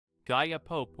Gaia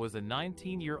Pope was a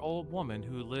 19-year-old woman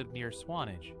who lived near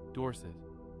Swanage, Dorset.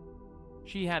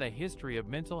 She had a history of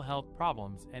mental health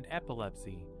problems and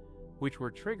epilepsy, which were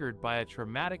triggered by a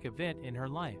traumatic event in her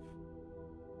life.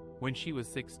 When she was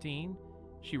 16,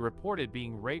 she reported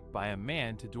being raped by a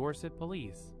man to Dorset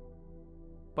police.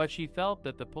 But she felt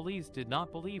that the police did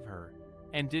not believe her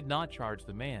and did not charge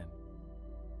the man.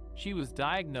 She was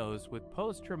diagnosed with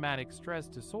post-traumatic stress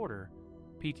disorder,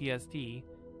 PTSD,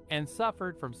 and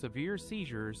suffered from severe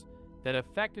seizures that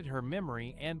affected her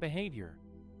memory and behavior.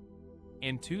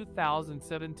 In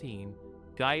 2017,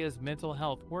 Gaia's mental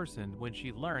health worsened when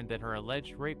she learned that her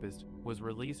alleged rapist was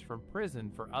released from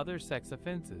prison for other sex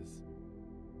offenses.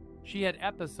 She had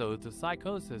episodes of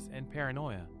psychosis and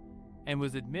paranoia, and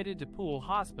was admitted to Poole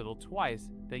Hospital twice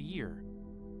that year.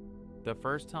 The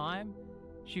first time,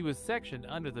 she was sectioned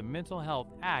under the Mental Health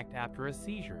Act after a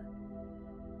seizure.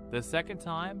 The second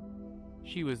time,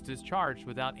 she was discharged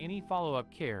without any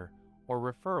follow-up care or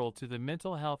referral to the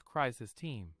mental health crisis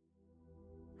team.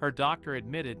 Her doctor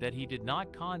admitted that he did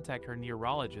not contact her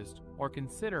neurologist or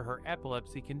consider her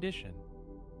epilepsy condition.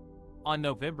 On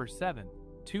November 7,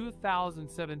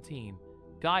 2017,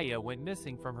 Gaia went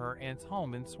missing from her aunt's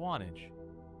home in Swanage.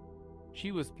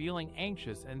 She was feeling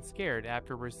anxious and scared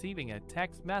after receiving a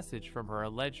text message from her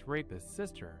alleged rapist's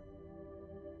sister.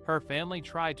 Her family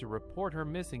tried to report her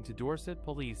missing to Dorset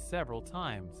police several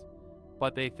times,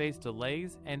 but they faced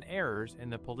delays and errors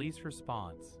in the police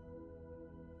response.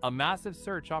 A massive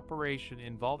search operation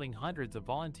involving hundreds of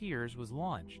volunteers was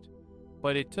launched,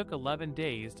 but it took 11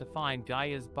 days to find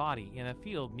Gaia's body in a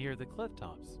field near the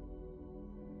clifftops.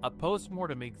 A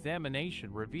post-mortem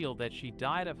examination revealed that she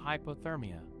died of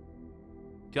hypothermia.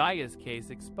 Gaia's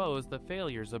case exposed the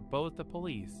failures of both the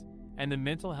police and the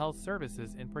mental health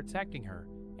services in protecting her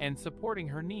and supporting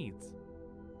her needs.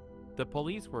 The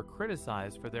police were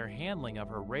criticized for their handling of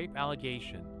her rape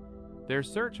allegation, their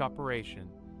search operation,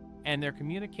 and their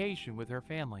communication with her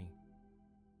family.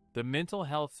 The mental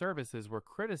health services were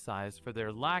criticized for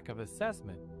their lack of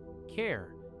assessment,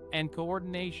 care, and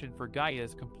coordination for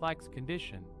Gaia's complex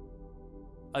condition.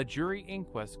 A jury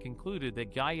inquest concluded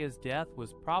that Gaia's death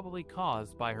was probably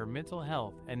caused by her mental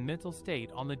health and mental state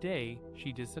on the day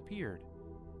she disappeared,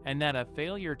 and that a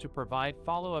failure to provide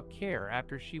follow-up care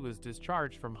after she was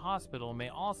discharged from hospital may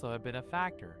also have been a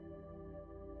factor.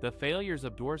 The failures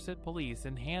of Dorset police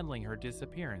in handling her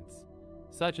disappearance,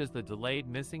 such as the delayed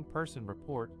missing person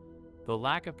report, the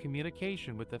lack of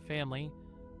communication with the family,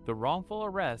 the wrongful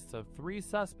arrests of 3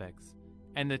 suspects,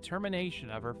 and the termination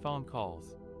of her phone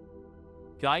calls.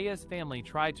 Gaia's family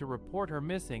tried to report her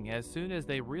missing as soon as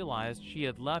they realized she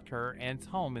had left her aunt's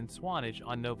home in Swanage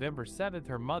on November 7.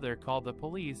 Her mother called the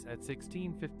police at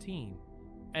 16:15,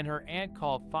 and her aunt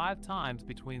called 5 times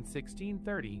between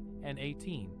 16:30 and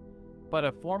 18. But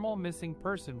a formal missing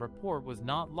person report was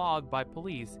not logged by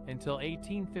police until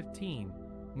 18:15,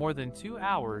 more than 2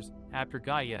 hours after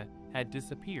Gaia had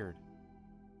disappeared.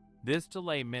 This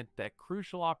delay meant that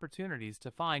crucial opportunities to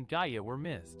find Gaia were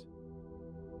missed.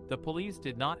 The police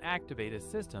did not activate a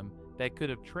system that could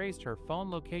have traced her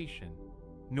phone location,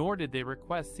 nor did they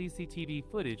request CCTV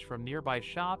footage from nearby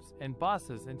shops and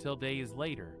buses until days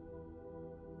later.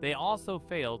 They also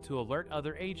failed to alert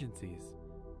other agencies,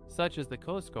 such as the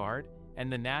Coast Guard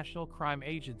and the National Crime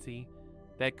Agency,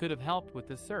 that could have helped with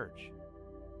the search.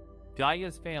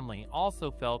 Gaia's family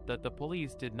also felt that the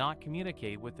police did not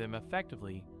communicate with them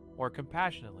effectively or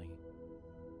compassionately.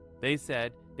 They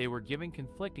said they were giving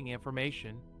conflicting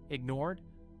information, ignored,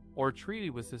 or treated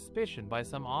with suspicion by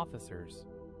some officers.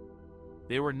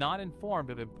 They were not informed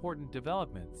of important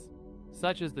developments,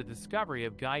 such as the discovery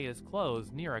of Gaia's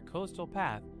clothes near a coastal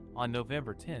path on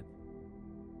November 10th.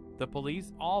 The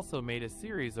police also made a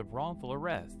series of wrongful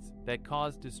arrests that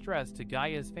caused distress to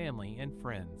Gaia's family and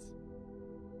friends.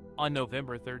 On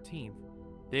November 13th,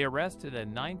 they arrested a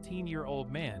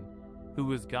 19-year-old man who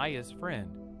was Gaia's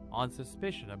friend on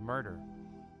suspicion of murder.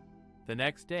 The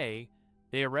next day,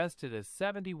 they arrested a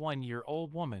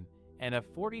 71-year-old woman and a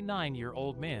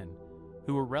 49-year-old man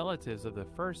who were relatives of the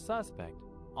first suspect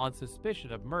on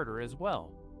suspicion of murder as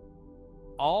well.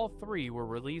 All 3 were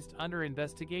released under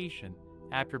investigation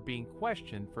after being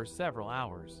questioned for several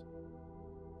hours.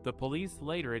 The police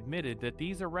later admitted that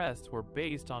these arrests were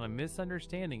based on a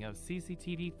misunderstanding of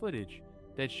CCTV footage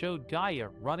that showed Gaia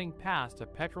running past a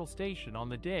petrol station on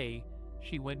the day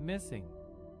she went missing.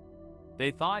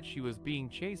 They thought she was being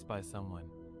chased by someone,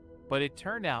 but it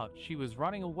turned out she was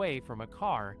running away from a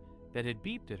car that had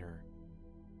beeped at her.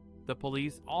 The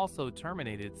police also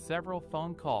terminated several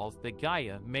phone calls that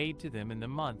Gaia made to them in the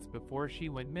months before she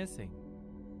went missing.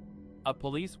 A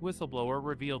police whistleblower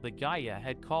revealed that Gaia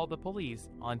had called the police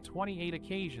on 28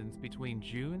 occasions between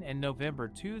June and November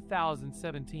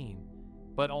 2017,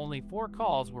 but only 4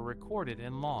 calls were recorded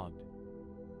and logged.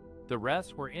 The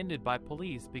rest were ended by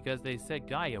police because they said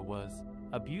Gaia was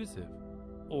abusive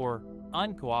or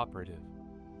uncooperative.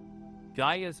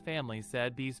 Gaia's family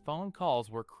said these phone calls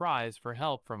were cries for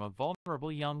help from a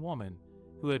vulnerable young woman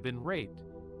who had been raped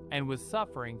and was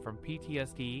suffering from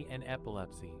PTSD and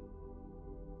epilepsy.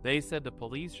 They said the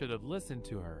police should have listened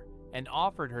to her and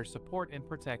offered her support and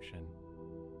protection.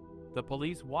 The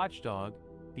police watchdog,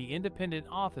 the Independent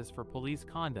Office for Police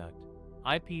Conduct,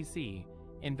 IPC,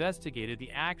 investigated the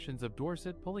actions of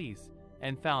Dorset police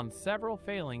and found several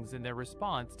failings in their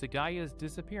response to Gaia's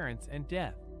disappearance and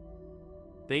death.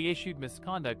 They issued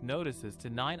misconduct notices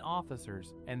to 9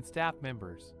 officers and staff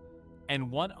members, and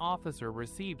 1 officer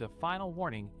received a final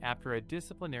warning after a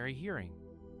disciplinary hearing.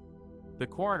 The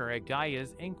coroner at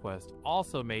Gaia's inquest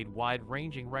also made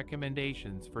wide-ranging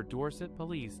recommendations for Dorset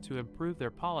police to improve their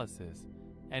policies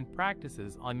and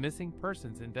practices on missing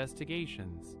persons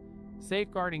investigations,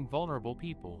 safeguarding vulnerable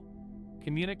people,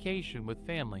 communication with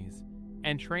families,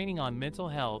 and training on mental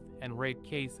health and rape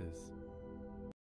cases.